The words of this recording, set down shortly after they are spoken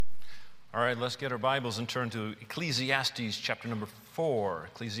All right, let's get our Bibles and turn to Ecclesiastes chapter number 4.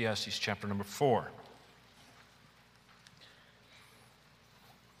 Ecclesiastes chapter number 4.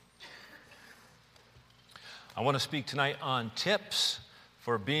 I want to speak tonight on tips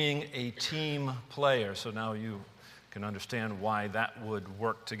for being a team player. So now you can understand why that would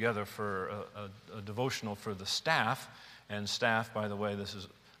work together for a devotional for the staff. And staff, by the way,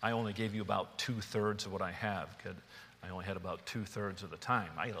 I only gave you about 2/3 of what I have. I only had about 2/3 of the time.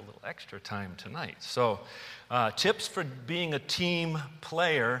 I had a little extra time tonight. So tips for being a team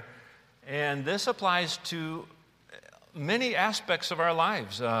player. And this applies to many aspects of our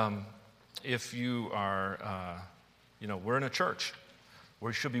lives. If you are, we're in a church.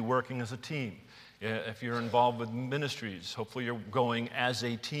 We should be working as a team. If you're involved with ministries, hopefully you're going as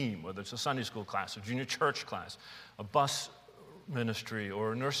a team, whether it's a Sunday school class, a junior church class, a bus ministry,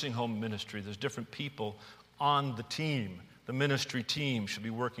 or a nursing home ministry. There's different people on the team. The ministry team should be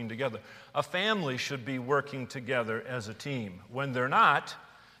working together. A family should be working together as a team. When they're not,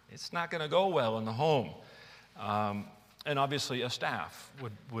 it's not going to go well in the home. And obviously a staff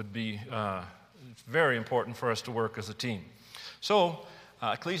would be it's very important for us to work as a team. So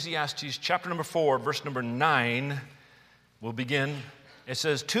Ecclesiastes chapter number 4, verse number 9 will begin. It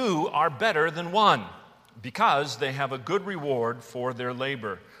says, 2 are better than 1, because they have a good reward for their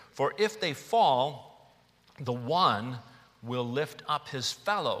labor. For if they fall, the one will lift up his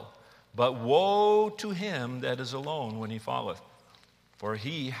fellow, but woe to him that is alone when he falleth, for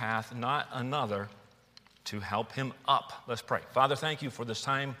he hath not another to help him up. Let's pray. Father, thank you for this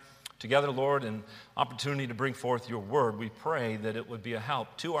time together, Lord, and opportunity to bring forth your word. We pray that it would be a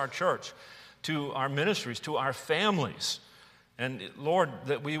help to our church, to our ministries, to our families, and Lord,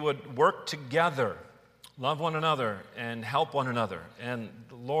 that we would work together, love one another, and help one another. And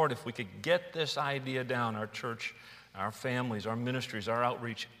Lord, if we could get this idea down, our church, our families, our ministries, our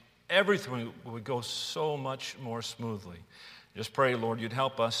outreach, everything would go so much more smoothly. Just pray, Lord, you'd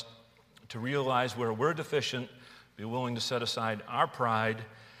help us to realize where we're deficient, be willing to set aside our pride,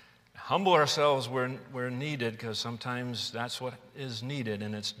 humble ourselves where needed, because sometimes that's what is needed,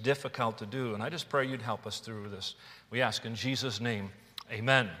 and it's difficult to do. And I just pray you'd help us through this. We ask in Jesus' name,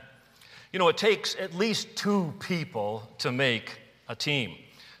 amen. It takes at least 2 people to make a team.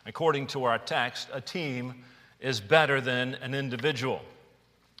 According to our text, a team is better than an individual,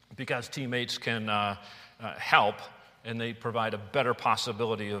 because teammates can help, and they provide a better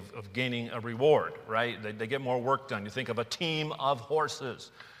possibility of gaining a reward, right? They get more work done. You think of a team of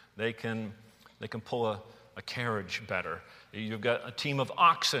horses. They can pull a carriage better. You've got a team of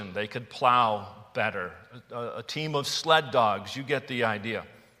oxen. They could plow better. A team of sled dogs. You get the idea.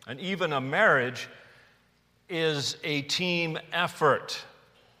 And even a marriage is a team effort.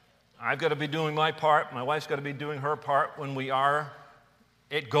 I've got to be doing my part. My wife's got to be doing her part. When we are,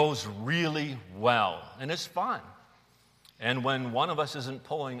 it goes really well. And it's fun. And when one of us isn't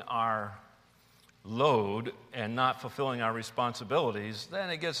pulling our load and not fulfilling our responsibilities, then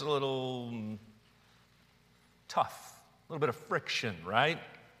it gets a little tough, a little bit of friction, right?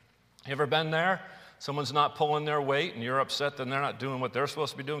 You ever been there? Someone's not pulling their weight and you're upset that they're not doing what they're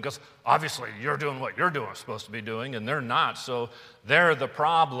supposed to be doing, because obviously you're doing what you're supposed to be doing and they're not, so they're the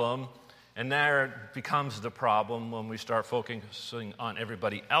problem. And there it becomes the problem when we start focusing on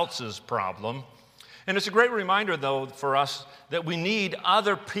everybody else's problem. And it's a great reminder, though, for us that we need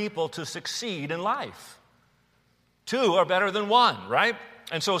other people to succeed in life. 2 are better than 1, right?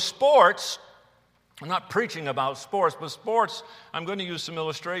 And so sports, I'm not preaching about sports, but sports, I'm going to use some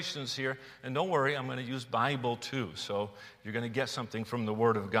illustrations here. And don't worry, I'm going to use Bible too. So you're going to get something from the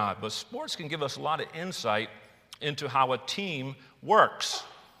Word of God. But sports can give us a lot of insight into how a team works.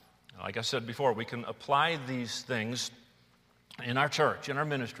 Like I said before, we can apply these things in our church, in our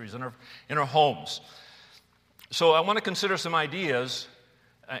ministries, in our homes. So I want to consider some ideas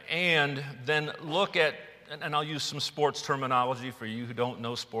and then look at, and I'll use some sports terminology for you who don't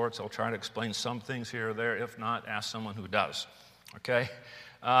know sports. I'll try to explain some things here or there. If not, ask someone who does, okay?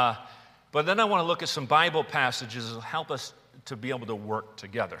 But then I want to look at some Bible passages that will help us to be able to work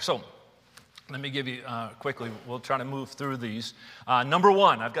together. So let me give you quickly, we'll try to move through these. Number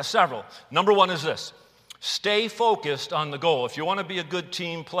 1, I've got several. Number 1 is this. Stay focused on the goal. If you want to be a good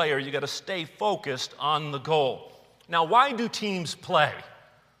team player, you got to stay focused on the goal. Now, why do teams play?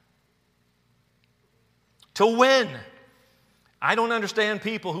 To win. I don't understand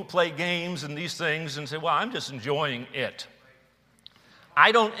people who play games and these things and say, well, I'm just enjoying it.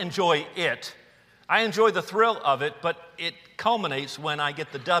 I don't enjoy it. I enjoy the thrill of it, but it culminates when I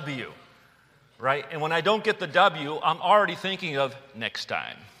get the W, right? And when I don't get the W, I'm already thinking of next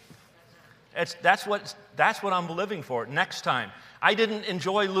time. That's what I'm living for next time. I didn't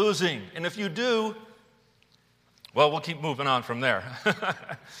enjoy losing. And if you do, well, we'll keep moving on from there.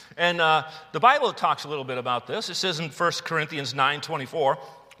 And the Bible talks a little bit about this. It says in 1 Corinthians 9:24,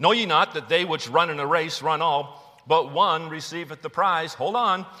 "Know ye not that they which run in a race run all, but one receiveth the prize." Hold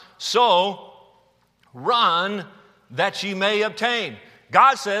on. "So run that ye may obtain."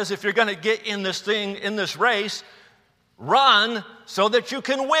 God says if you're going to get in this thing, in this race, run so that you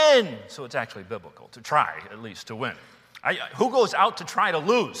can win. So it's actually biblical to try, at least, to win. Who goes out to try to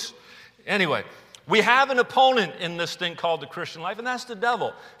lose? Anyway, we have an opponent in this thing called the Christian life, and that's the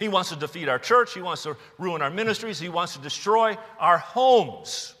devil. He wants to defeat our church. He wants to ruin our ministries. He wants to destroy our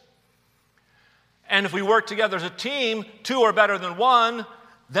homes. And if we work together as a team, two are better than one,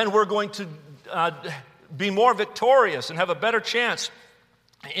 then we're going to be more victorious and have a better chance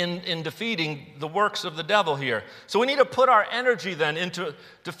in defeating the works of the devil here. So we need to put our energy then into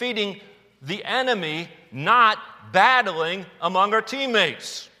defeating the enemy, not battling among our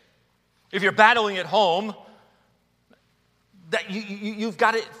teammates. If you're battling at home, that you've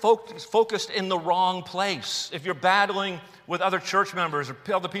got it focused in the wrong place. If you're battling with other church members or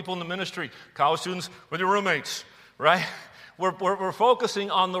other people in the ministry, college students with your roommates, right? We're focusing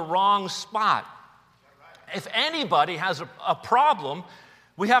on the wrong spot. If anybody has a problem,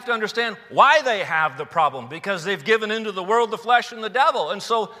 we have to understand why they have the problem, because they've given into the world, the flesh, and the devil. And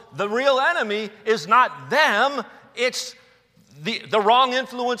so the real enemy is not them, it's the wrong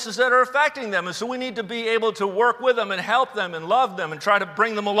influences that are affecting them. And so we need to be able to work with them and help them and love them and try to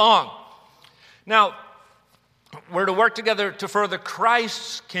bring them along. Now, we're to work together to further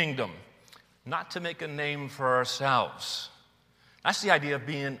Christ's kingdom, not to make a name for ourselves. That's the idea of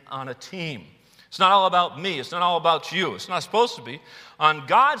being on a team. It's not all about me. It's not all about you. It's not supposed to be. On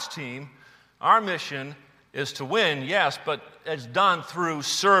God's team, our mission is to win, yes, but it's done through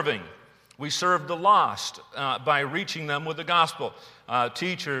serving. We serve the lost by reaching them with the gospel.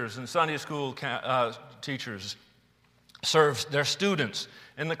 Teachers and Sunday school teachers serve their students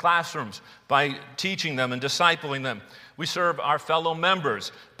in the classrooms by teaching them and discipling them. We serve our fellow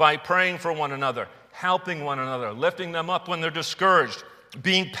members by praying for one another, helping one another, lifting them up when they're discouraged,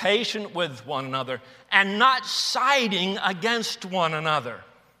 being patient with one another, and not siding against one another.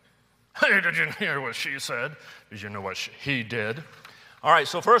 Hey, did you hear what she said? Did you know what he did? All right,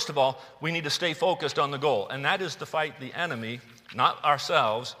 so first of all, we need to stay focused on the goal, and that is to fight the enemy, not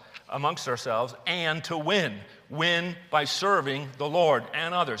ourselves, amongst ourselves, and to win. Win by serving the Lord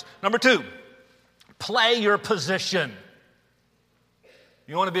and others. Number two, play your position.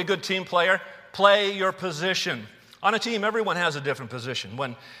 You want to be a good team player? Play your position. On a team, everyone has a different position.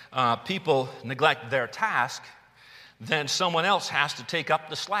 When people neglect their task, then someone else has to take up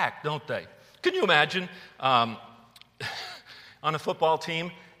the slack, don't they? Can you imagine on a football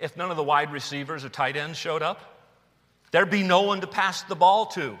team if none of the wide receivers or tight ends showed up? There'd be no one to pass the ball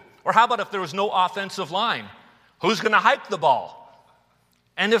to. Or how about if there was no offensive line? Who's going to hike the ball?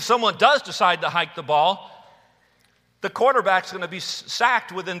 And if someone does decide to hike the ball, the quarterback's going to be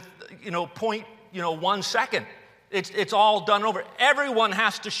sacked within 0.1 second. It's all done over. Everyone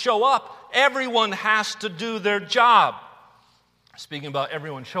has to show up. Everyone has to do their job. Speaking about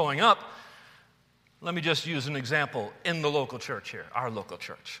everyone showing up, let me just use an example in the local church here, our local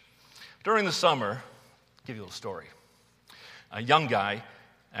church. During the summer, I'll give you a little story. A young guy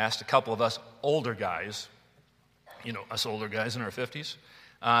asked a couple of us older guys, us older guys in our 50s,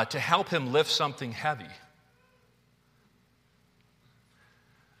 to help him lift something heavy.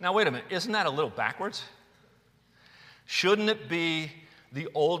 Now, wait a minute. Isn't that a little backwards? Shouldn't it be the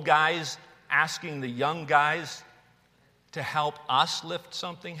old guys asking the young guys to help us lift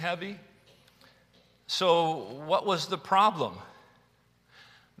something heavy? So what was the problem?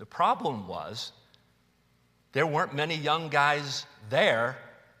 The problem was there weren't many young guys there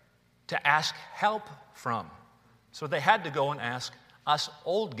to ask help from. So they had to go and ask us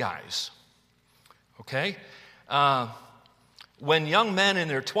old guys. Okay? When young men in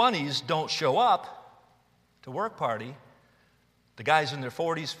their 20s don't show up to work party, the guys in their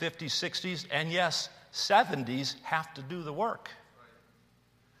 40s, 50s, 60s, and yes, 70s have to do the work.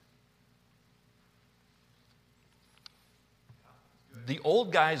 The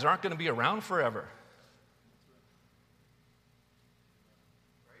old guys aren't going to be around forever.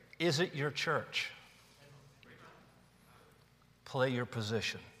 Is it your church? Play your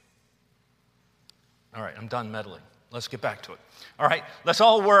position. All right, I'm done meddling. Let's get back to it. All right, let's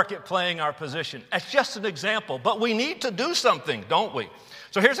all work at playing our position. It's just an example, but we need to do something, don't we?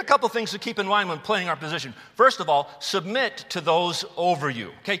 So here's a couple things to keep in mind when playing our position. First of all, submit to those over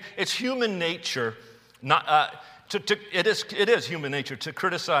you. Okay, it's human nature not It is human nature to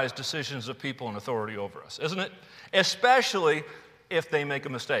criticize decisions of people in authority over us, isn't it? Especially if they make a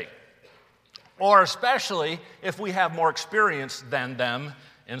mistake. Or especially if we have more experience than them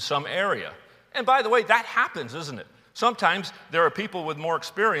in some area. And by the way, that happens, isn't it? Sometimes there are people with more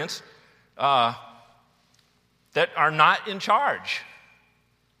experience that are not in charge.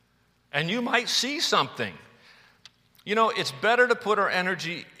 And you might see something. You know, it's better to put our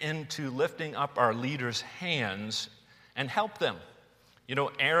energy into lifting up our leaders' hands and help them. You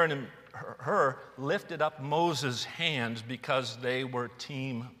know, Aaron and Hur lifted up Moses' hands because they were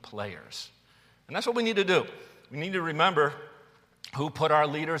team players. And that's what we need to do. We need to remember who put our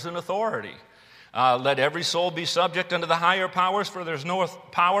leaders in authority. Let every soul be subject unto the higher powers, for there's no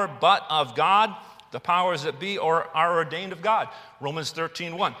power but of God. The powers that be are ordained of God. Romans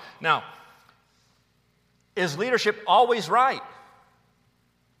 13:1. Now, is leadership always right?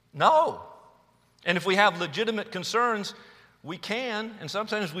 No. And if we have legitimate concerns, we can, and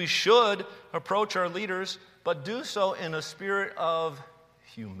sometimes we should, approach our leaders, but do so in a spirit of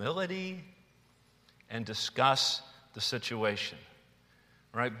humility and discuss the situation.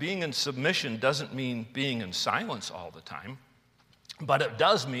 Right? Being in submission doesn't mean being in silence all the time, but it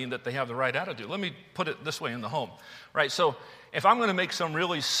does mean that they have the right attitude. Let me put it this way in the home. Right? So if I'm going to make some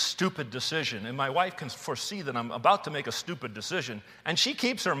really stupid decision, and my wife can foresee that I'm about to make a stupid decision, and she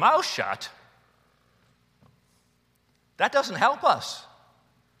keeps her mouth shut, that doesn't help us.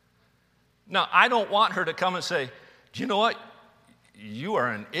 Now, I don't want her to come and say, do you know what? You are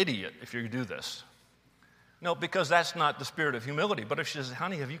an idiot if you do this. No, because that's not the spirit of humility. But if she says,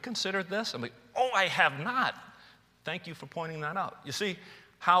 honey, have you considered this? I'm like, oh, I have not. Thank you for pointing that out. You see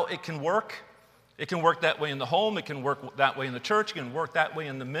how it can work? It can work that way in the home. It can work that way in the church. It can work that way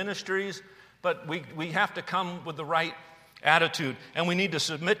in the ministries. But we have to come with the right attitude. And we need to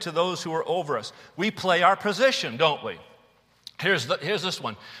submit to those who are over us. We play our position, don't we? Here's this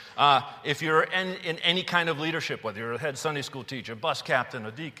one. If you're in any kind of leadership, whether you're a head Sunday school teacher, bus captain,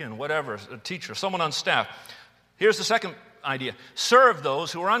 a deacon, whatever, a teacher, someone on staff, here's the second idea. Serve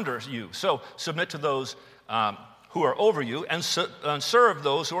those who are under you. So submit to those who are over you and serve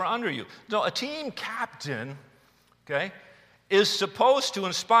those who are under you. Now, a team captain, okay, is supposed to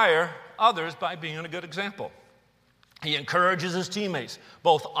inspire others by being a good example. He encourages his teammates,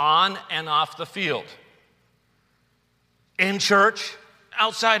 both on and off the field. In church,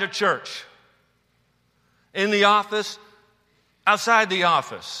 outside of church. In the office, outside the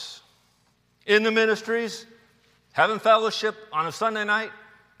office. In the ministries, having fellowship on a Sunday night,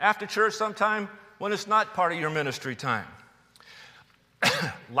 after church sometime when it's not part of your ministry time.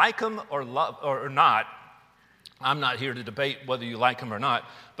 Like him or not, I'm not here to debate whether you like him or not,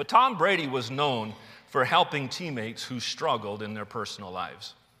 but Tom Brady was known for helping teammates who struggled in their personal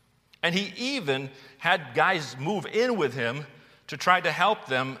lives. And he even had guys move in with him to try to help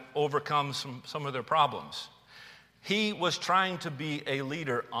them overcome some of their problems. He was trying to be a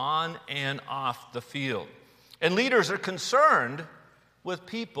leader on and off the field. And leaders are concerned with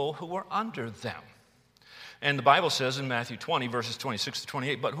people who are under them. And the Bible says in Matthew 20, verses 26 to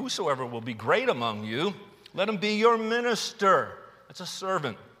 28, but whosoever will be great among you, let him be your minister. That's a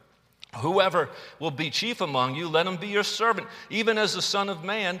servant. Whoever will be chief among you, let him be your servant, even as the Son of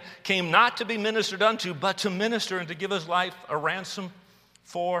Man came not to be ministered unto, but to minister and to give his life a ransom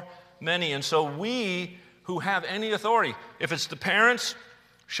for many. And so we who have any authority, if it's the parents,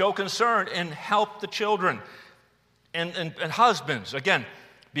 show concern and help the children. And husbands, again,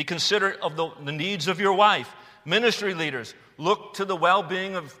 be considerate of the needs of your wife. Ministry leaders, look to the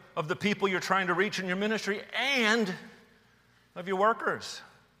well-being of the people you're trying to reach in your ministry and of your workers.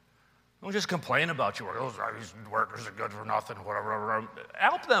 Don't just complain about your workers. These workers are good for nothing, whatever.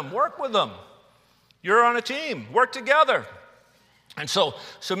 Help them. Work with them. You're on a team. Work together. And so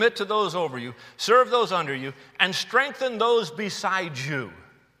submit to those over you, serve those under you, and strengthen those beside you.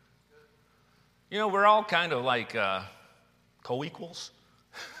 You know, we're all kind of like co-equals,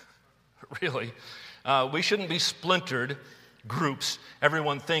 really. We shouldn't be splintered groups,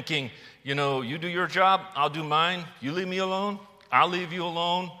 everyone thinking, you know, you do your job, I'll do mine, you leave me alone, I'll leave you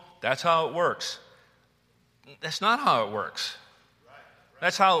alone. That's how it works. That's not how it works.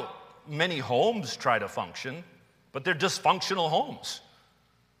 That's how many homes try to function, but they're dysfunctional homes.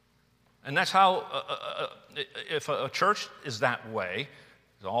 And that's how, if a church is that way,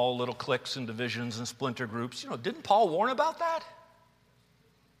 all little cliques and divisions and splinter groups, you know, didn't Paul warn about that?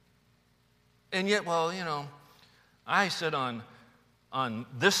 And yet, well, you know, I sit on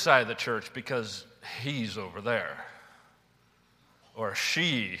this side of the church because he's over there. Or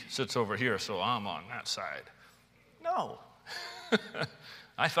she sits over here, so I'm on that side. No.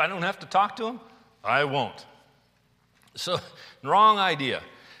 If I don't have to talk to him, I won't. So, wrong idea.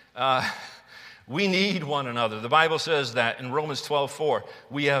 We need one another. The Bible says that in Romans 12:4,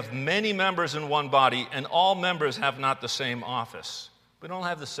 we have many members in one body, and all members have not the same office. We don't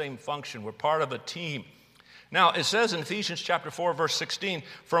have the same function. We're part of a team. Now, it says in Ephesians chapter 4, verse 16,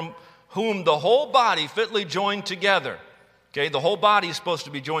 from whom the whole body fitly joined together. Okay, the whole body is supposed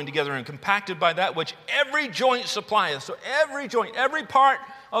to be joined together and compacted by that which every joint supplieth. So every joint, every part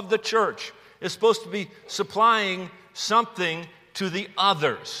of the church is supposed to be supplying something to the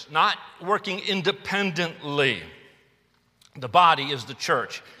others, not working independently. The body is the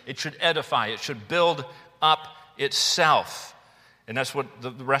church. It should edify. It should build up itself. And that's what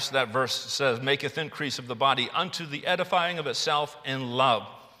the rest of that verse says, maketh increase of the body unto the edifying of itself in love.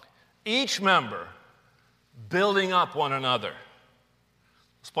 Each member building up one another.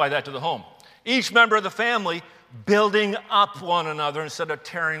 Let's apply that to the home. Each member of the family building up one another instead of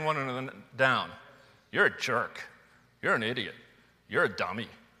tearing one another down. You're a jerk. You're an idiot. You're a dummy.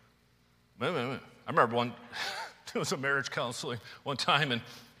 I remember there was a marriage counseling one time, and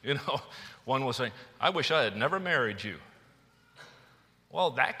one was saying, I wish I had never married you.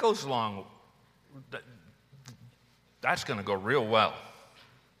 Well, that goes along. That's going to go real well.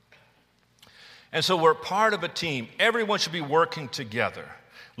 And so we're part of a team. Everyone should be working together.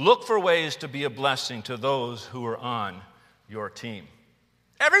 Look for ways to be a blessing to those who are on your team.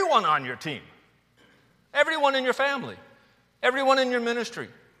 Everyone on your team. Everyone in your family. Everyone in your ministry.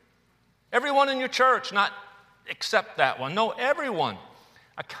 Everyone in your church, not except that one. No, everyone.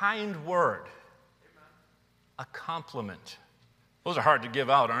 A kind word. A compliment. Those are hard to give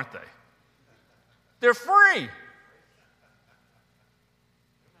out, aren't they? They're free.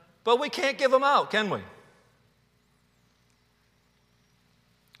 But we can't give them out, can we?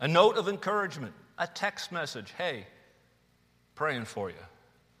 A note of encouragement, a text message, hey, praying for you.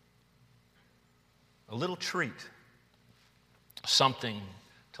 A little treat, something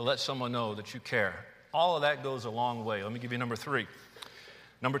to let someone know that you care. All of that goes a long way. Let me give you number 3.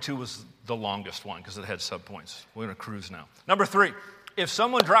 Number 2 was the longest one because it had subpoints. We're going to cruise now. Number 3, if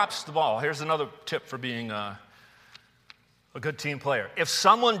someone drops the ball, here's another tip for being a good team player. If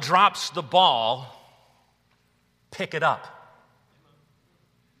someone drops the ball, pick it up.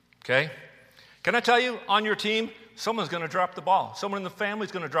 Okay? Can I tell you, on your team, someone's going to drop the ball. Someone in the family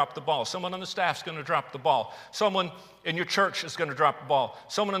is going to drop the ball. Someone on the staff is going to drop the ball. Someone in your church is going to drop the ball.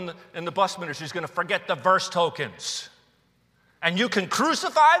 Someone in the bus ministry is going to forget the verse tokens. And you can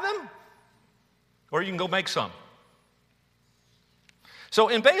crucify them, or you can go make some. So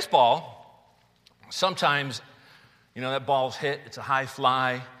in baseball, sometimes, that ball's hit, it's a high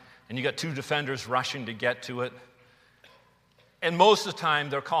fly, and you got 2 defenders rushing to get to it. And most of the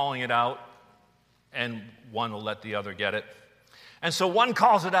time, they're calling it out, and one will let the other get it. And so one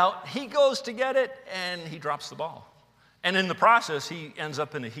calls it out, he goes to get it, and he drops the ball. And in the process, he ends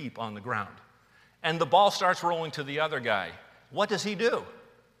up in a heap on the ground. And the ball starts rolling to the other guy. What does he do?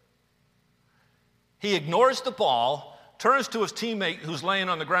 He ignores the ball, turns to his teammate who's laying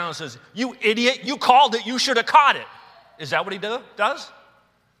on the ground and says, you idiot, you called it, you should have caught it. Is that what he does?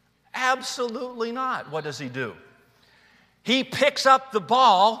 Absolutely not. What does he do? He picks up the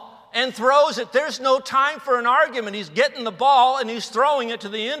ball and throws it. There's no time for an argument. He's getting the ball and he's throwing it to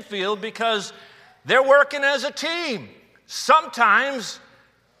the infield because they're working as a team. Sometimes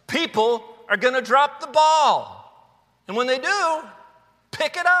people are going to drop the ball. And when they do,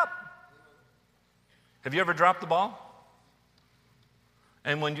 pick it up. Have you ever dropped the ball?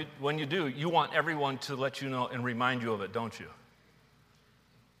 And when you do, you want everyone to let you know and remind you of it, don't you?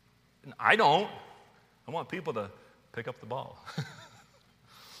 And I don't. I want people to pick up the ball.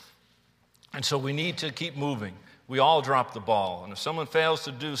 And so we need to keep moving. We all drop the ball. And if someone fails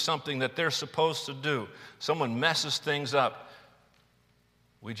to do something that they're supposed to do, someone messes things up,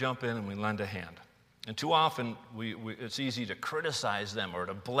 we jump in and we lend a hand. And too often, it's easy to criticize them or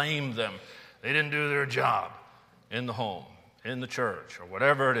to blame them. They didn't do their job in the home, in the church, or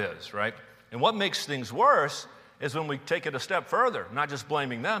whatever it is, right? And what makes things worse is when we take it a step further, not just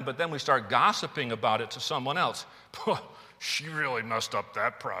blaming them, but then we start gossiping about it to someone else. She really messed up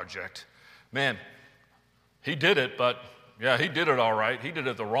that project. Man, he did it, but yeah, he did it all right. He did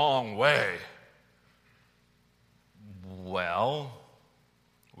it the wrong way. Well,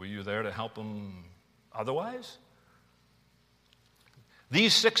 were you there to help him otherwise?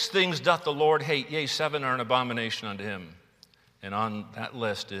 These 6 things doth the Lord hate, yea, 7 are an abomination unto him. And on that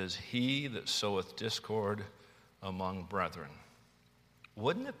list is he that soweth discord among brethren.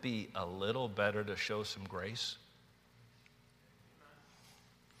 Wouldn't it be a little better to show some grace?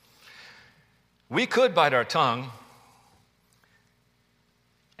 We could bite our tongue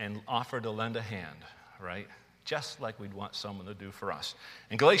and offer to lend a hand, right? just like we'd want someone to do for us.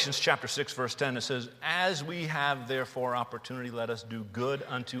 In Galatians chapter 6, verse 10, it says, "As we have therefore opportunity, let us do good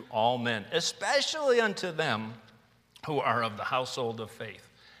unto all men, especially unto them who are of the household of faith."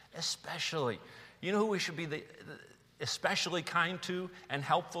 Especially. You know who we should be especially kind to and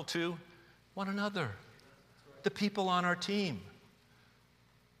helpful to? One another. The people on our team.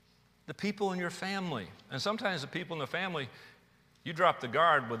 The people in your family. And sometimes the people in the family, you drop the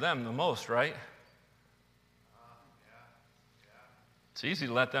guard with them the most, right? It's easy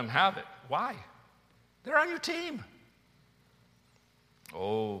to let them have it. Why? They're on your team.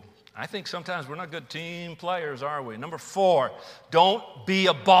 Oh, I think sometimes we're not good team players, are we? Number 4, don't be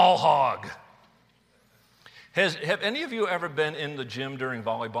a ball hog. Have any of you ever been in the gym during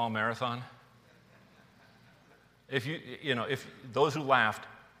volleyball marathon? If those who laughed,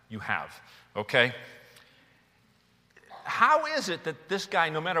 you have, okay? How is it that this guy,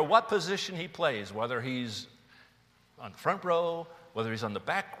 no matter what position he plays, whether he's on the front row, whether he's on the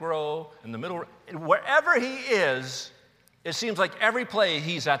back row, in the middle, wherever he is, it seems like every play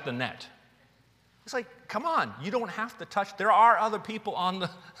he's at the net. It's like, come on, you don't have to touch. There are other people on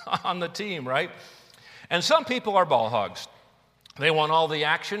the team, right? And some people are ball hogs. They want all the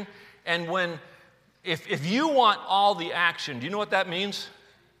action. And if you want all the action, do you know what that means?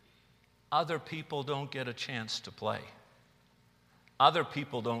 Other people don't get a chance to play. Other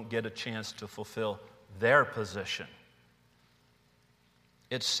people don't get a chance to fulfill their position.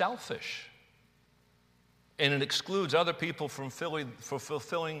 It's selfish. And it excludes other people from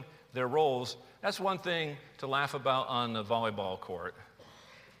fulfilling their roles. That's one thing to laugh about on the volleyball court.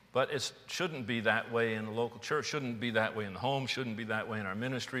 But it shouldn't be that way in the local church, shouldn't be that way in the home, shouldn't be that way in our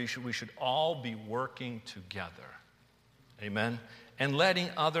ministry. We should all be working together. Amen? And letting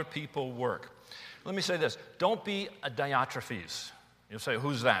other people work. Let me say this. Don't be a Diotrephes. You'll say,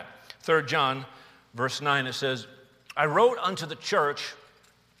 who's that? 3 John, verse 9, it says, "I wrote unto the church,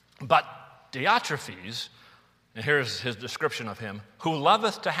 but Diotrephes," and here's his description of him, "who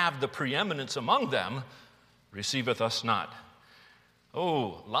loveth to have the preeminence among them, receiveth us not."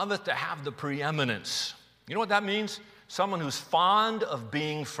 Oh, loveth to have the preeminence. You know what that means? Someone who's fond of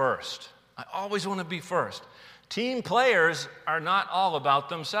being first. I always want to be first. Team players are not all about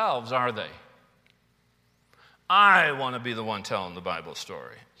themselves, are they? I want to be the one telling the Bible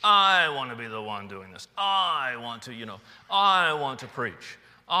story. I want to be the one doing this. I want to preach.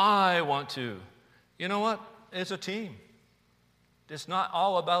 I want to. You know what? It's a team. It's not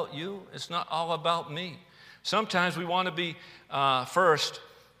all about you. It's not all about me. Sometimes we want to be first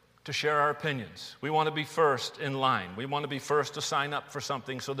to share our opinions. We want to be first in line. We want to be first to sign up for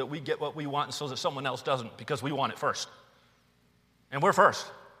something so that we get what we want and so that someone else doesn't because we want it first. And we're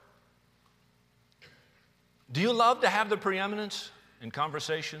first. Do you love to have the preeminence in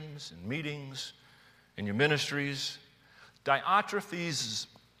conversations, in meetings, in your ministries? Diotrephes'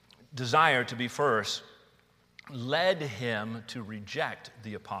 desire to be first led him to reject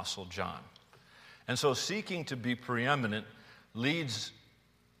the Apostle John. And so seeking to be preeminent leads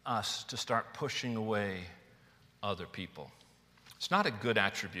us to start pushing away other people. It's not a good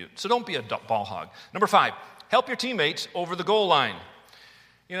attribute. So don't be a ball hog. Number 5, help your teammates over the goal line.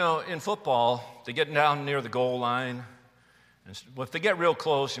 You know, in football, they get down near the goal line. And if they get real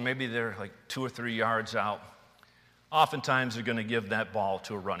close, and maybe they're like 2 or 3 yards out, oftentimes they're going to give that ball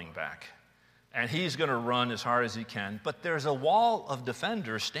to a running back. And he's going to run as hard as he can. But there's a wall of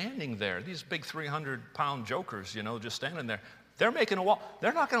defenders standing there. These big 300-pound jokers, just standing there. They're making a wall.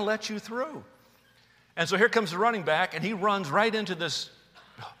 They're not going to let you through. And so here comes the running back, and he runs right into this.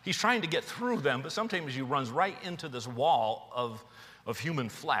 He's trying to get through them, but sometimes he runs right into this wall of human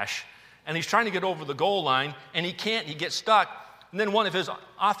flesh. And he's trying to get over the goal line, and he can't. He gets stuck. And then one of his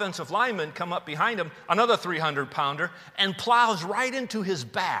offensive linemen come up behind him, another 300-pounder, and plows right into his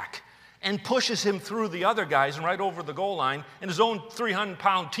back and pushes him through the other guys and right over the goal line, and his own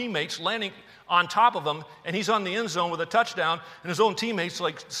 300-pound teammates landing on top of him, and he's on the end zone with a touchdown, and his own teammates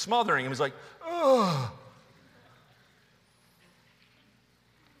like smothering him. He's like, ugh.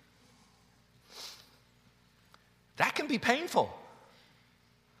 That can be painful.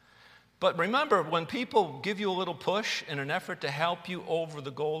 But remember, when people give you a little push in an effort to help you over the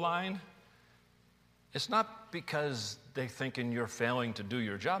goal line, it's not because they're thinking you're failing to do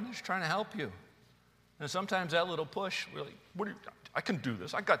your job. They're just trying to help you. And sometimes that little push, really, I can do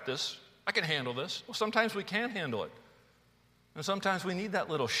this. I got this. I can handle this. Well, sometimes we can't handle it. And sometimes we need that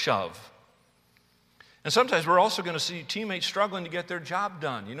little shove. And sometimes we're also going to see teammates struggling to get their job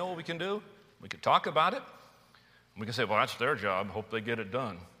done. You know what we can do? We can talk about it. We can say, well, that's their job. Hope they get it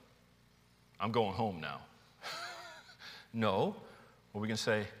done. I'm going home now. No, Or we can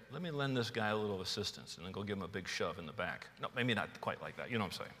say, let me lend this guy a little assistance and then go give him a big shove in the back. No, maybe not quite like that. You know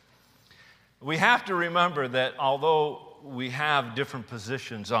what I'm saying? We have to remember that although we have different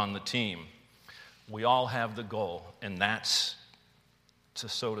positions on the team, we all have the goal, and that's to,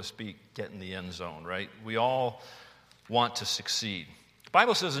 so to speak, get in the end zone, right? We all want to succeed. The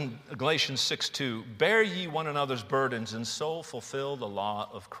Bible says in Galatians 6:2, bear ye one another's burdens and so fulfill the law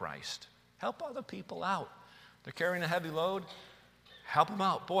of Christ. Help other people out. They're carrying a heavy load. Help them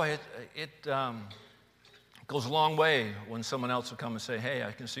out. Boy, it goes a long way when someone else will come and say, hey,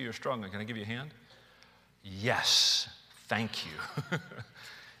 I can see you're struggling. Can I give you a hand? Yes, thank you.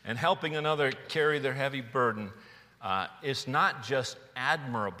 And helping another carry their heavy burden is not just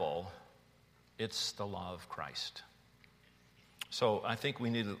admirable, it's the law of Christ. So I think we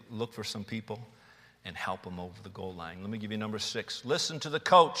need to look for some people and help them over the goal line. Let me give you number 6. Listen to the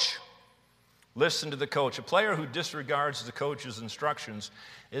coach. Listen to the coach. A player who disregards the coach's instructions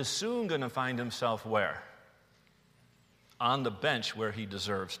is soon going to find himself where? On the bench where he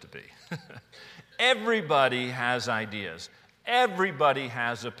deserves to be. Everybody has ideas. Everybody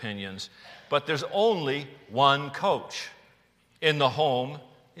has opinions. But there's only one coach. In the home,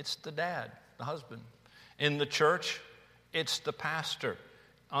 it's the dad, the husband. In the church, it's the pastor.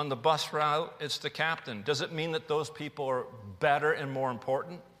 On the bus route, it's the captain. Does it mean that those people are better and more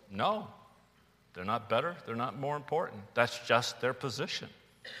important? No. They're not better. They're not more important. That's just their position.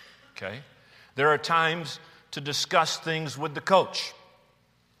 Okay? There are times to discuss things with the coach,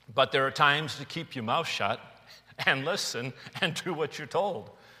 but there are times to keep your mouth shut and listen and do what you're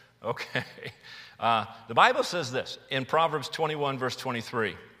told. Okay? The Bible says this in Proverbs 21, verse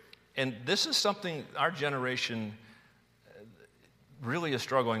 23, and this is something our generation really is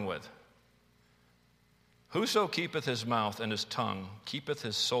struggling with. Whoso keepeth his mouth and his tongue keepeth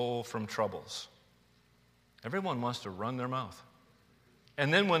his soul from troubles. Everyone wants to run their mouth.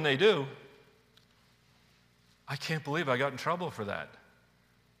 And then when they do, I can't believe I got in trouble for that.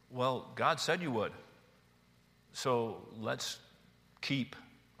 Well, God said you would. So let's keep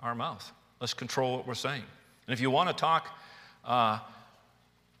our mouth. Let's control what we're saying. And if you want to talk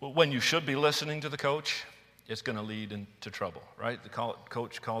when you should be listening to the coach, it's going to lead into trouble, right? The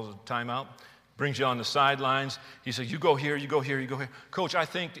coach calls a timeout, brings you on the sidelines. He says, you go here, you go here, you go here. Coach, I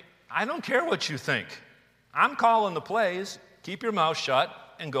don't care what you think. I'm calling the plays. Keep your mouth shut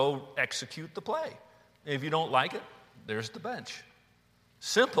and go execute the play. If you don't like it, there's the bench.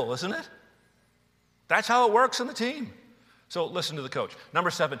 Simple, isn't it? That's how it works in the team. So listen to the coach.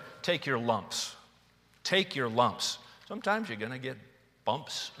 Number 7, take your lumps. Take your lumps. Sometimes you're going to get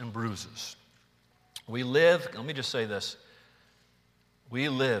bumps and bruises. Let me just say this. We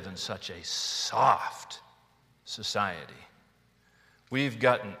live in such a soft society. We've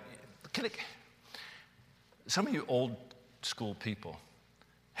gotten, some of you old school people,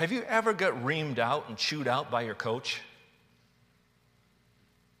 have you ever got reamed out and chewed out by your coach?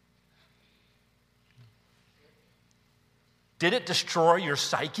 Did it destroy your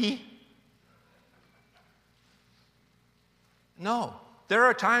psyche? No. There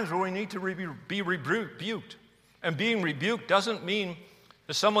are times where we need to be rebuked. And being rebuked doesn't mean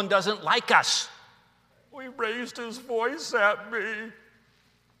that someone doesn't like us. He raised his voice at me.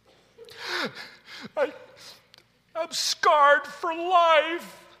 I'm scarred for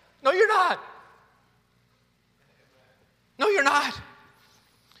life. No, you're not. No, you're not.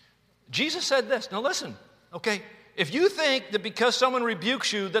 Jesus said this. Now listen, okay? If you think that because someone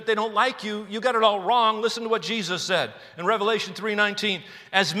rebukes you that they don't like you, you got it all wrong. Listen to what Jesus said in Revelation 3:19.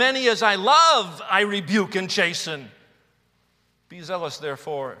 As many as I love, I rebuke and chasten. Be zealous,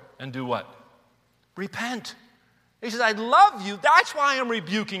 therefore, and do what? Repent. He says, I love you. That's why I'm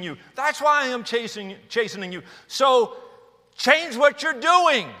rebuking you. That's why I am chastening you. So change what you're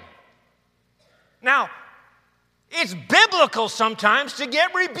doing. Now, it's biblical sometimes to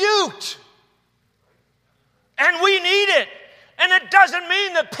get rebuked. And we need it. And it doesn't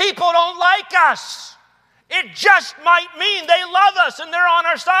mean that people don't like us. It just might mean they love us and they're on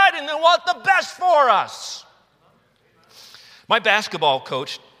our side and they want the best for us. My basketball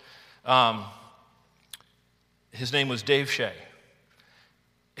coach, his name was Dave Shea.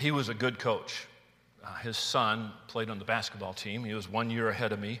 He was a good coach. His son played on the basketball team. He was 1 year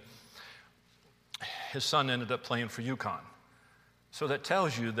ahead of me. His son ended up playing for UConn. So that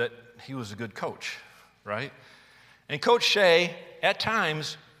tells you that he was a good coach, right? And Coach Shea, at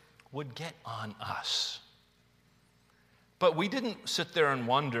times, would get on us. But we didn't sit there and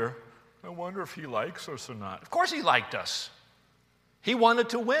wonder, I wonder if he likes us or not. Of course he liked us. He wanted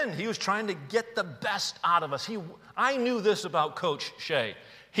to win. He was trying to get the best out of us. I knew this about Coach Shea.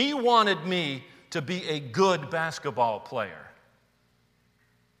 He wanted me to be a good basketball player.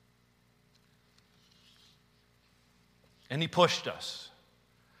 and he pushed us.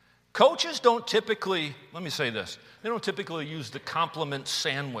 Coaches don't typically, let me say this, they don't typically use the compliment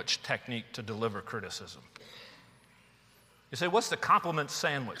sandwich technique to deliver criticism. You say, what's the compliment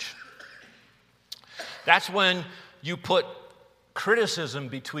sandwich? That's when you put criticism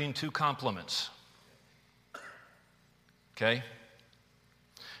between two compliments. Okay?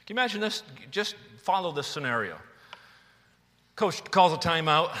 Can you imagine this? Just follow this scenario. Coach calls a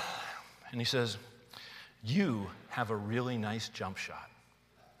timeout, and he says, you have a really nice jump shot.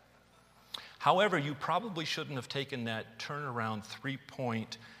 However, you probably shouldn't have taken that turnaround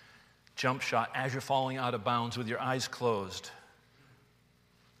three-point jump shot as you're falling out of bounds with your eyes closed.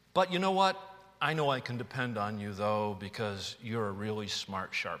 But you know what? I know I can depend on you, though, because you're a really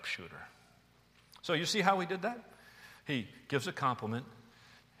smart sharpshooter. So you see how he did that? He gives a compliment,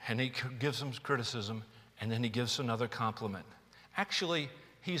 and he gives some criticism, and then he gives another compliment. Actually,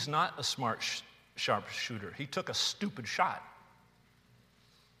 he's not a smart sharpshooter. He took a stupid shot.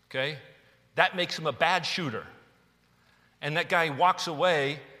 Okay? That makes him a bad shooter. And that guy walks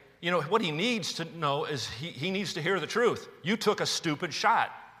away. You know, what he needs to know is he needs to hear the truth. You took a stupid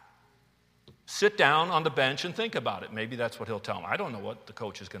shot. Sit down on the bench and think about it. Maybe that's what he'll tell him. I don't know what the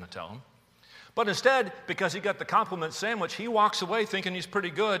coach is going to tell him. But instead, because he got the compliment sandwich, he walks away thinking he's pretty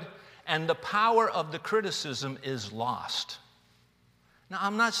good, and the power of the criticism is lost. Now,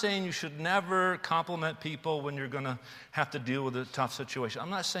 I'm not saying you should never compliment people when you're going to have to deal with a tough situation. I'm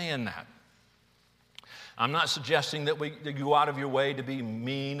not saying that. I'm not suggesting that you go out of your way to be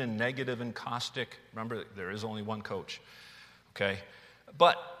mean and negative and caustic. Remember, there is only one coach, okay?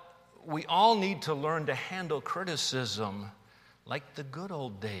 But we all need to learn to handle criticism like the good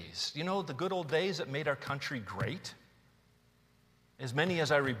old days. You know, the good old days that made our country great? As many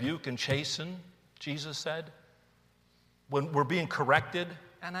as I rebuke and chasten, Jesus said. When we're being corrected,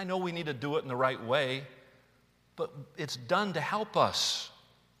 and I know we need to do it in the right way, but it's done to help us.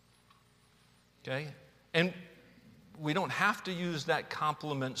 Okay? And we don't have to use that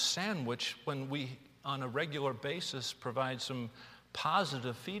compliment sandwich when we, on a regular basis, provide some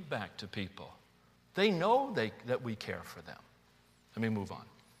positive feedback to people. They know that we care for them. Let me move on.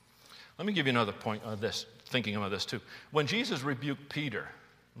 Let me give you another point of this, thinking about this too. When Jesus rebuked Peter,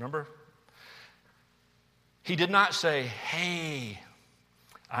 remember? He did not say, hey,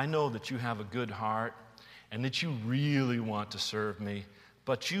 I know that you have a good heart and that you really want to serve me,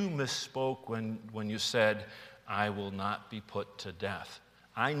 but you misspoke when you said, I will not be put to death.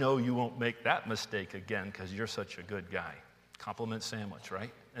 I know you won't make that mistake again because you're such a good guy. Compliment sandwich,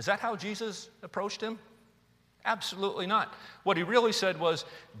 right? Is that how Jesus approached him? Absolutely not. What he really said was,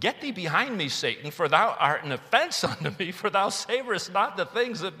 get thee behind me, Satan, for thou art an offense unto me, for thou savorest not the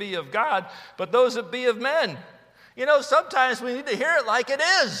things that be of God, but those that be of men. You know, sometimes we need to hear it like it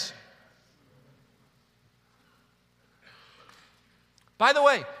is. By the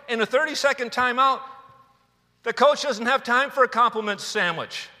way, in a 30-second timeout, the coach doesn't have time for a compliment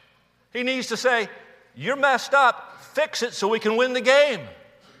sandwich. He needs to say, you're messed up, fix it so we can win the game.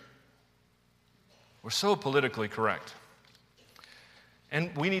 We're so politically correct.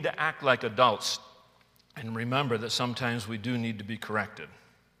 And we need to act like adults and remember that sometimes we do need to be corrected.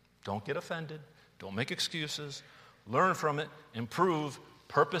 Don't get offended. Don't make excuses. Learn from it, improve,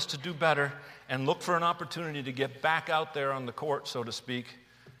 purpose to do better, and look for an opportunity to get back out there on the court, so to speak,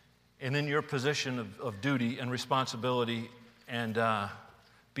 and in your position of duty and responsibility, and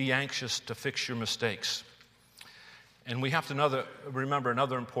be anxious to fix your mistakes. And we have to remember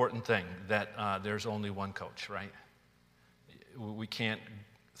another important thing, that there's only one coach, right? We can't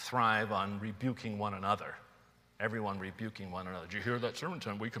thrive on rebuking one another. Everyone rebuking one another. Did you hear that sermon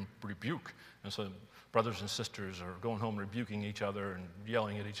time? We can rebuke. And so brothers and sisters are going home rebuking each other and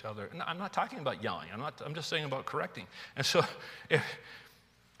yelling at each other. And I'm not talking about yelling. I'm just saying about correcting. And so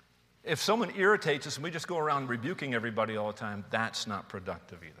if someone irritates us and we just go around rebuking everybody all the time, that's not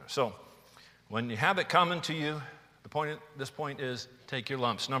productive either. So when you have it coming to you, this point is take your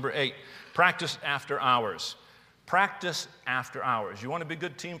lumps. Number 8, practice after hours. Practice after hours. You want to be a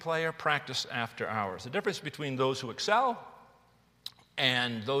good team player? Practice after hours. The difference between those who excel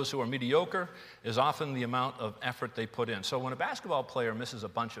and those who are mediocre is often the amount of effort they put in. So when a basketball player misses a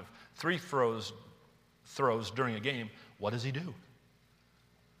bunch of free throws during a game, what does he do?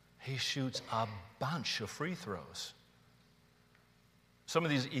 He shoots a bunch of free throws. Some of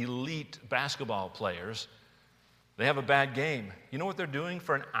these elite basketball players, they have a bad game. You know what they're doing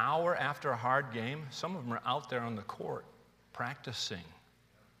for an hour after a hard game? Some of them are out there on the court practicing,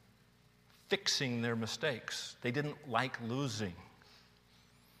 fixing their mistakes. They didn't like losing.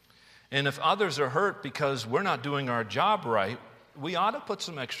 And if others are hurt because we're not doing our job right, we ought to put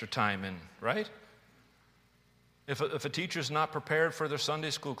some extra time in, right? If a teacher's not prepared for their Sunday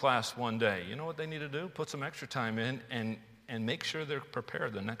school class one day, you know what they need to do? Put some extra time in and make sure they're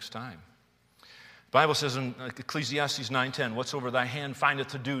prepared the next time. The Bible says in Ecclesiastes 9:10, whatsoever thy hand findeth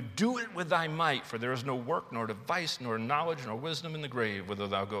to do, do it with thy might, for there is no work, nor device, nor knowledge, nor wisdom in the grave whither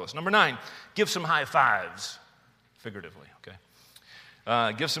thou goest. Number 9, give some high fives, figuratively, okay?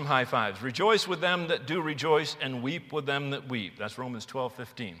 Give some high fives. Rejoice with them that do rejoice, and weep with them that weep. That's Romans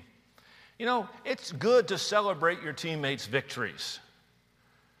 12:15. You know, it's good to celebrate your teammates' victories.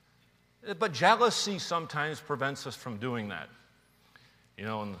 But jealousy sometimes prevents us from doing that. You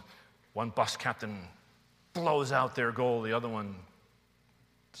know, and one bus captain blows out their goal, the other one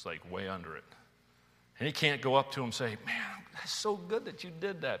is like way under it. And he can't go up to him and say, man, that's so good that you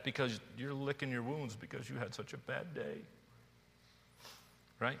did that, because you're licking your wounds because you had such a bad day.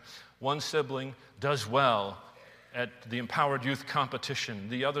 Right? One sibling does well at the Empowered Youth competition.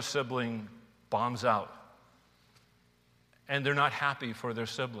 The other sibling bombs out. And they're not happy for their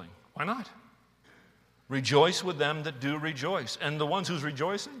sibling. Why not? Rejoice with them that do rejoice. And the ones who's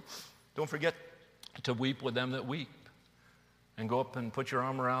rejoicing, don't forget to weep with them that weep. And go up and put your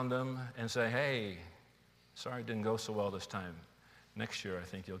arm around them and say, hey, sorry it didn't go so well this time. Next year I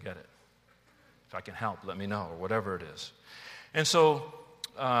think you'll get it. If I can help, let me know, or whatever it is. And so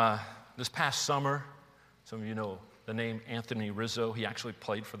this past summer, some of you know the name Anthony Rizzo. He actually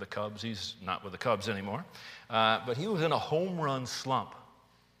played for the Cubs. He's not with the Cubs anymore. But he was in a home run slump,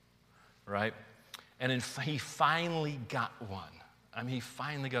 right? And he finally got one. I mean, he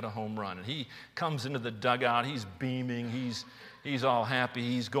finally got a home run. And he comes into the dugout. He's beaming. He's all happy.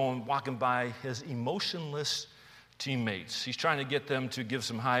 He's walking by his emotionless teammates. He's trying to get them to give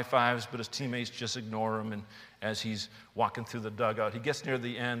some high fives, but his teammates just ignore him. And as he's walking through the dugout, he gets near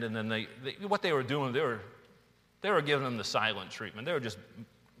the end, and then what they were doing, they were giving him the silent treatment. They were just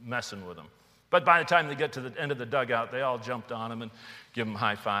messing with him. But by the time they get to the end of the dugout, they all jumped on him and give him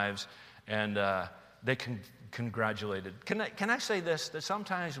high fives, and they congratulated. Can I say this? That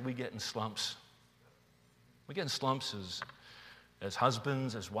sometimes we get in slumps. We get in slumps as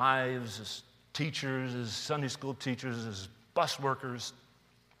husbands, as wives, as teachers, as Sunday school teachers, as bus workers,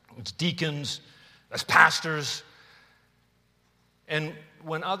 as deacons, as pastors. And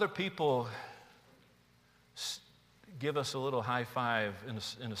when other people give us a little high five,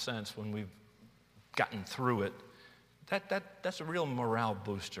 in a sense, when we've gotten through it, that's a real morale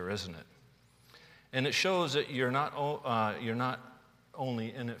booster, isn't it? And it shows that you're not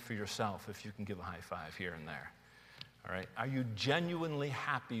only in it for yourself if you can give a high five here and there. All right? Are you genuinely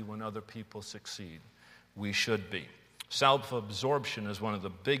happy when other people succeed? We should be. Self-absorption is one of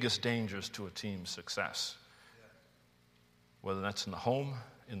the biggest dangers to a team's success. Whether that's in the home,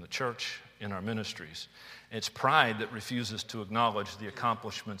 in the church, in our ministries. It's pride that refuses to acknowledge the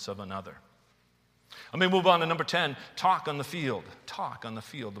accomplishments of another. Let me move on to number 10, talk on the field. Talk on the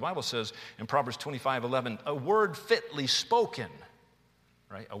field. The Bible says in Proverbs 25:11, a word fitly spoken,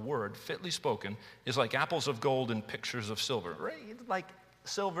 right? A word fitly spoken is like apples of gold and pictures of silver, right? Like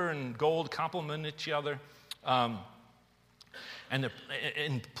silver and gold complement each other, and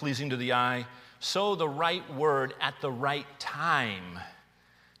pleasing to the eye. So the right word at the right time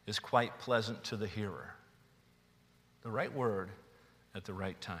is quite pleasant to the hearer. The right word at the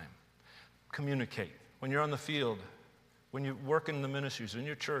right time. Communicate. When you're on the field, when you work in the ministries, in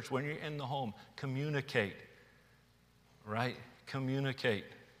your church, when you're in the home, communicate. Right? Communicate.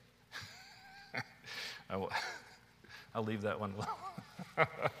 I'll leave that one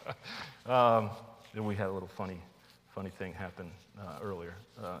alone. Then we had a little funny thing happen earlier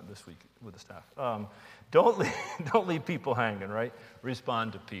this week with the staff. Don't leave people hanging, right?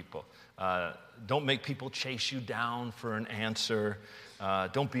 Respond to people. Don't make people chase you down for an answer.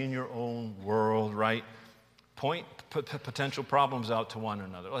 Don't be in your own world, right? Point potential problems out to one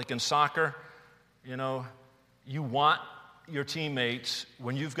another. Like in soccer, you know, you want your teammates,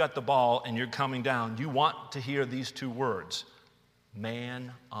 when you've got the ball and you're coming down, you want to hear these two words,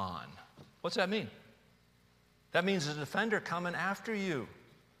 man on. What's that mean? That means a defender coming after you.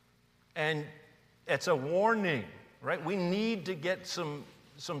 And it's a warning, right? We need to get some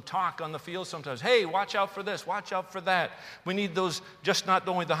talk on the field sometimes. Hey, watch out for this, watch out for that. We need those, just not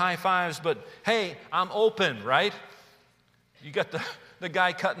only the high fives, but hey, I'm open, right? You got the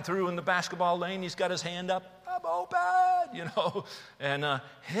guy cutting through in the basketball lane, he's got his hand up, I'm open, you know, and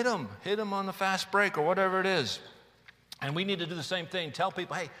hit him on the fast break or whatever it is. And we need to do the same thing. Tell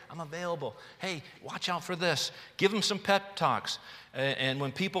people, hey, I'm available. Hey, watch out for this. Give them some pep talks. And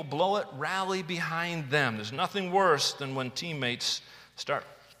when people blow it, rally behind them. There's nothing worse than when teammates start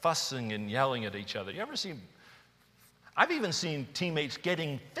fussing and yelling at each other. I've even seen teammates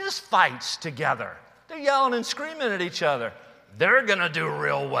getting fist fights together. They're yelling and screaming at each other. They're going to do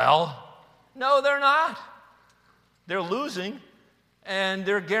real well. No, they're not. They're losing, and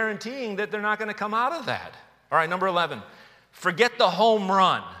they're guaranteeing that they're not going to come out of that. All right, number 11. Forget the home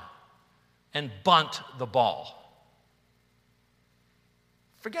run and bunt the ball.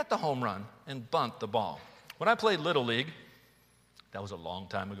 Forget the home run and bunt the ball. When I played Little League, that was a long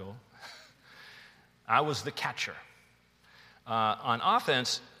time ago, I was the catcher. On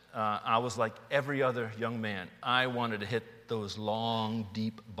offense, I was like every other young man. I wanted to hit those long,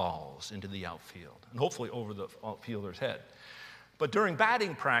 deep balls into the outfield and hopefully over the outfielder's head. But during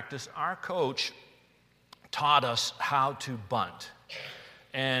batting practice, our coach taught us how to bunt.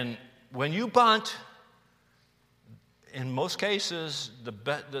 And when you bunt, in most cases, the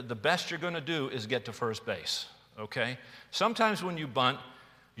best you're going to do is get to first base, okay? Sometimes when you bunt,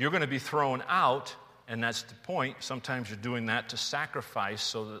 you're going to be thrown out, and that's the point. Sometimes you're doing that to sacrifice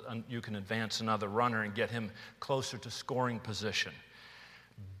so that you can advance another runner and get him closer to scoring position.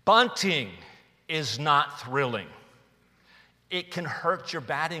 Bunting is not thrilling. It can hurt your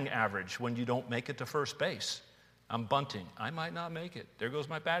batting average when you don't make it to first base. I'm bunting. I might not make it. There goes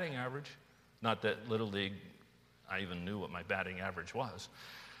my batting average. Not that Little League, I even knew what my batting average was.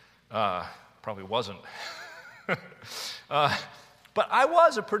 Probably wasn't. But I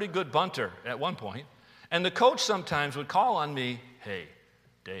was a pretty good bunter at one point. And the coach sometimes would call on me, hey,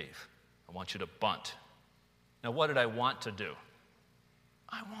 Dave, I want you to bunt. Now, what did I want to do?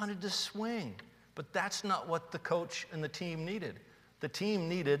 I wanted to swing. But that's not what the coach and the team needed. The team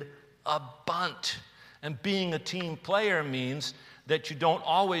needed a bunt. And being a team player means that you don't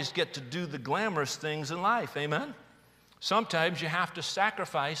always get to do the glamorous things in life. Amen? Sometimes you have to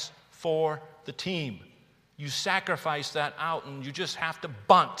sacrifice for the team. You sacrifice that out and you just have to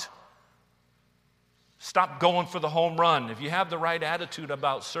bunt. Stop going for the home run. If you have the right attitude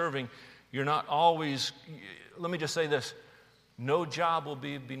about serving, you're not always, let me just say this, no job will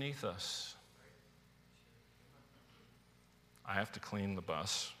be beneath us. I have to clean the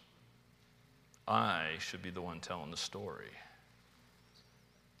bus. I should be the one telling the story.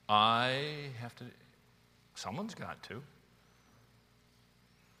 Someone's got to.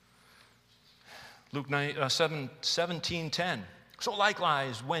 Luke 17:10. So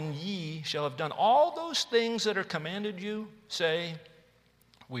likewise, when ye shall have done all those things that are commanded you, say,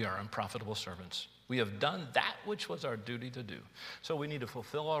 we are unprofitable servants. We have done that which was our duty to do. So we need to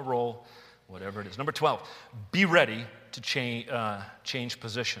fulfill our role, whatever it is. Number 12, be ready to change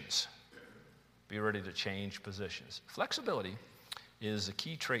positions. Be ready to change positions. Flexibility is a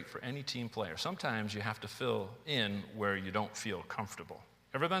key trait for any team player. Sometimes you have to fill in where you don't feel comfortable.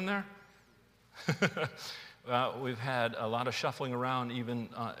 Ever been there? We've had a lot of shuffling around even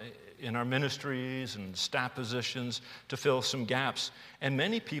in our ministries and staff positions to fill some gaps. And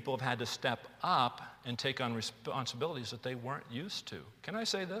many people have had to step up and take on responsibilities that they weren't used to. Can I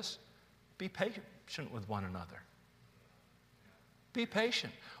say this? Be patient with one another. Be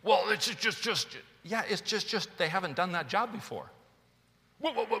patient. Well, it's just they haven't done that job before.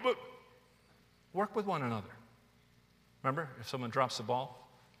 Work with one another. Remember, if someone drops the ball?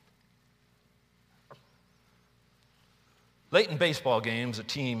 Late in baseball games, a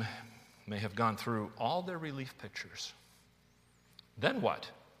team may have gone through all their relief pitchers. Then what?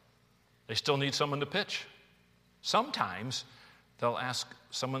 They still need someone to pitch. Sometimes they'll ask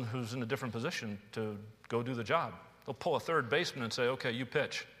someone who's in a different position to go do the job. They'll pull a third baseman and say, okay, you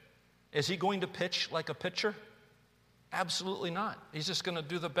pitch. Is he going to pitch like a pitcher? Absolutely not. He's just going to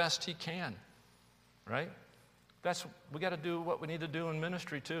do the best he can, right? We got to do what we need to do in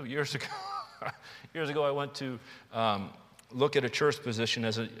ministry too. Years ago, I went to look at a church position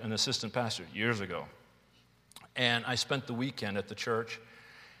as an assistant pastor, years ago. And I spent the weekend at the church,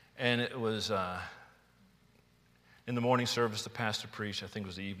 and it was in the morning service, the pastor preached. I think it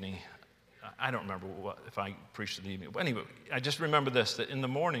was the evening. I don't remember if I preached in the evening. But anyway, I just remember this, that in the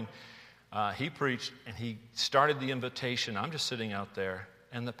morning, he preached, and he started the invitation. I'm just sitting out there,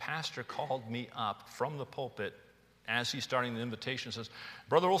 and the pastor called me up from the pulpit as he's starting the invitation and says,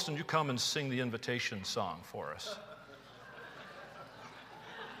 Brother Olson, you come and sing the invitation song for us.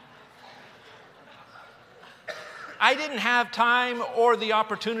 I didn't have time or the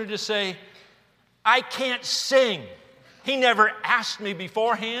opportunity to say, I can't sing. He never asked me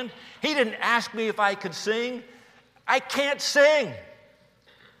beforehand. He didn't ask me if I could sing. I can't sing.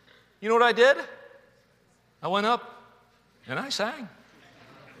 You know what I did? I went up and I sang.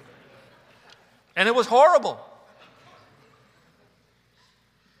 And it was horrible.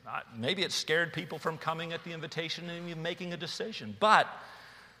 Maybe it scared people from coming at the invitation and even making a decision. But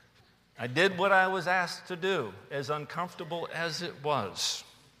I did what I was asked to do, as uncomfortable as it was.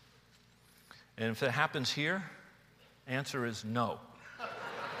 And if it happens here, answer is no.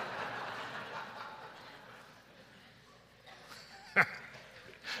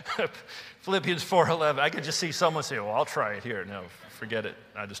 Philippians 4:11. I could just see someone say, well, I'll try it here. No, forget it.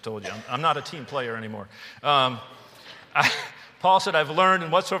 I just told you. I'm not a team player anymore. Paul said, I've learned in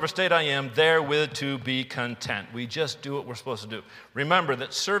whatsoever state I am, therewith to be content. We just do what we're supposed to do. Remember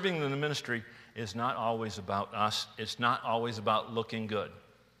that serving in the ministry is not always about us. It's not always about looking good.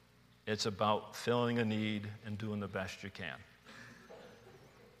 It's about filling a need and doing the best you can.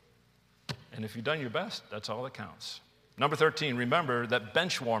 And if you've done your best, that's all that counts. Number 13, remember that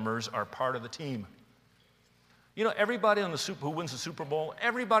bench warmers are part of the team. You know, everybody who wins the Super Bowl,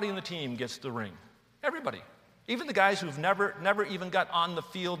 everybody in the team gets the ring. Everybody. Even the guys who've never even got on the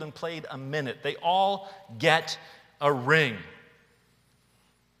field and played a minute, they all get a ring.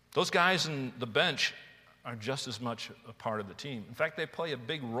 Those guys in the bench are just as much a part of the team. In fact, they play a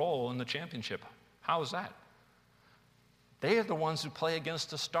big role in the championship. How is that? They are the ones who play against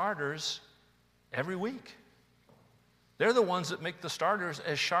the starters every week. They're the ones that make the starters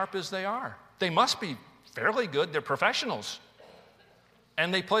as sharp as they are. They must be fairly good. They're professionals.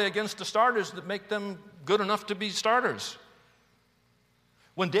 And they play against the starters that make them good enough to be starters.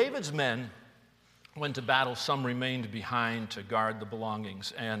 When David's men went to battle, some remained behind to guard the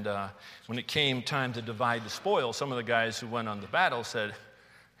belongings. And when it came time to divide the spoil, some of the guys who went on the battle said,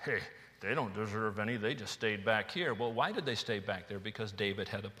 hey, they don't deserve any. They just stayed back here. Well, why did they stay back there? Because David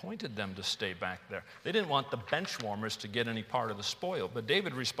had appointed them to stay back there. They didn't want the bench warmers to get any part of the spoil. But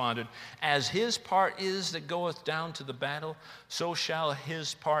David responded, as his part is that goeth down to the battle, so shall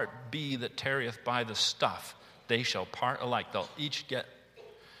his part be that tarrieth by the stuff. They shall part alike. They'll each get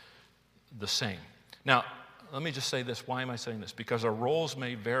the same. Now, let me just say this. Why am I saying this? Because our roles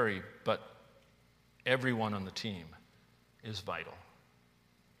may vary, but everyone on the team is vital.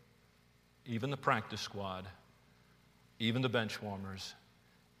 Even the practice squad, even the bench warmers,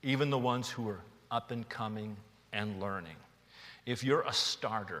 even the ones who are up and coming and learning. If you're a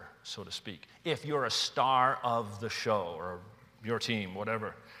starter, so to speak, if you're a star of the show or your team,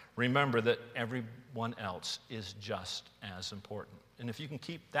 whatever, remember that everyone else is just as important. And if you can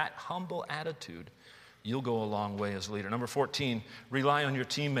keep that humble attitude, you'll go a long way as a leader. Number 14, rely on your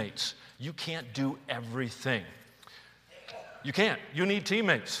teammates. You can't do everything. You can't. You need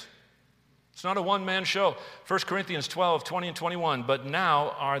teammates. It's not a one-man show. 1 Corinthians 12, 20 and 21. But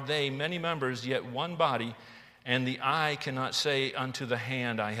now are they many members, yet one body, and the eye cannot say unto the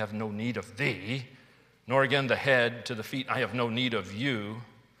hand, I have no need of thee, nor again the head to the feet, I have no need of you.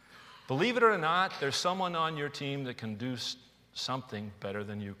 Believe it or not, there's someone on your team that can do something better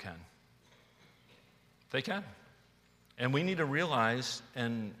than you can. They can. And we need to realize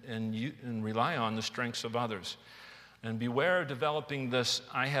and rely on the strengths of others. And beware of developing this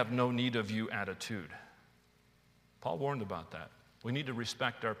I have no need of you attitude. Paul warned about that. We need to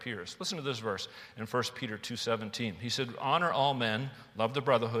respect our peers. Listen to this verse in 1 Peter 2:17. He said, honor all men, love the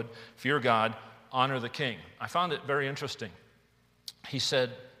brotherhood, fear God, honor the king. I found it very interesting. He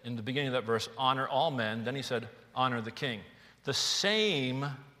said in the beginning of that verse, honor all men. Then he said, honor the king. The same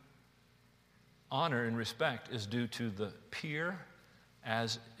honor and respect is due to the peer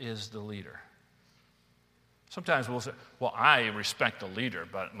as is the leader. Sometimes we'll say, well, I respect the leader,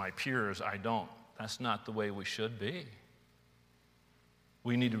 but my peers, I don't. That's not the way we should be.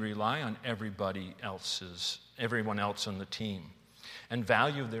 We need to rely on everyone else on the team and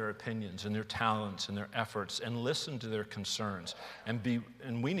value their opinions and their talents and their efforts and listen to their concerns.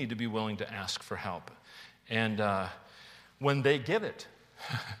 And we need to be willing to ask for help. And when they give it,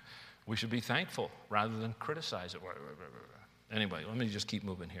 we should be thankful rather than criticize it. Anyway, let me just keep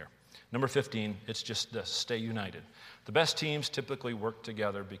moving here. Number 15, it's just this, stay united. The best teams typically work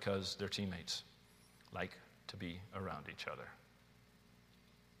together because their teammates like to be around each other.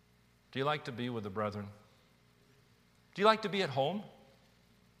 Do you like to be with the brethren? Do you like to be at home?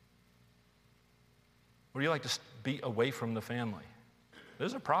 Or do you like to be away from the family?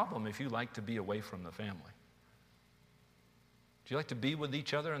 There's a problem if you like to be away from the family. Do you like to be with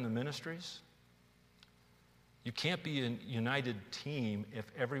each other in the ministries? You can't be a united team if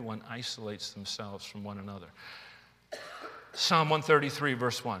everyone isolates themselves from one another. Psalm 133,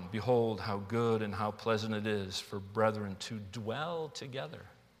 verse 1, behold how good and how pleasant it is for brethren to dwell together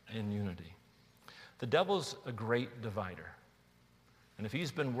in unity. The devil's a great divider. And if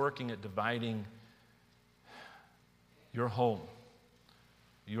he's been working at dividing your home,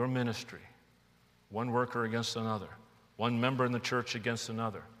 your ministry, one worker against another, one member in the church against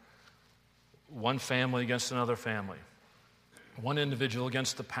another, one family against another family, one individual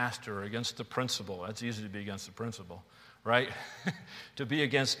against the pastor or against the principal. That's easy to be against the principal, right? To be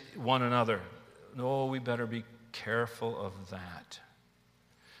against one another. No, we better be careful of that.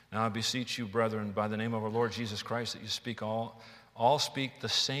 Now I beseech you, brethren, by the name of our Lord Jesus Christ, that you speak all speak the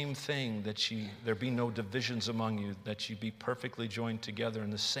same thing, that there be no divisions among you, that you be perfectly joined together in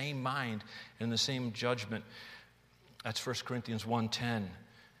the same mind and the same judgment. That's 1 Corinthians 1:10.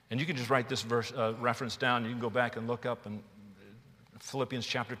 And you can just write this verse reference down. You can go back and look up in Philippians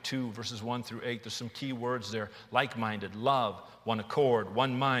chapter 2, verses 1 through 8. There's some key words there. Like-minded, love, one accord,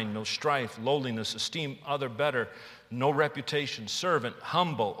 one mind, no strife, lowliness, esteem other better, no reputation, servant,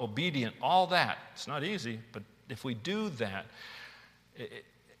 humble, obedient, all that. It's not easy, but if we do that,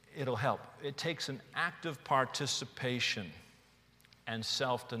 it'll help. It takes an active participation and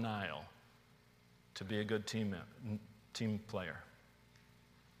self-denial to be a good team player.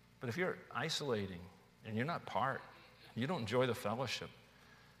 But if you're isolating and you're not part, you don't enjoy the fellowship.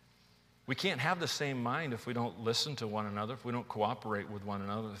 We can't have the same mind if we don't listen to one another, if we don't cooperate with one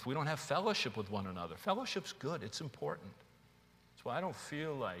another, if we don't have fellowship with one another. Fellowship's good. It's important. That's why I don't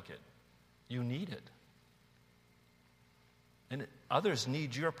feel like it. You need it. And others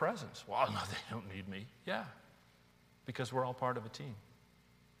need your presence. Well, no, they don't need me. Yeah, because we're all part of a team.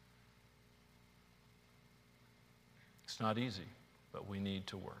 It's not easy, but we need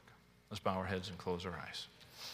to work. Let's bow our heads and close our eyes.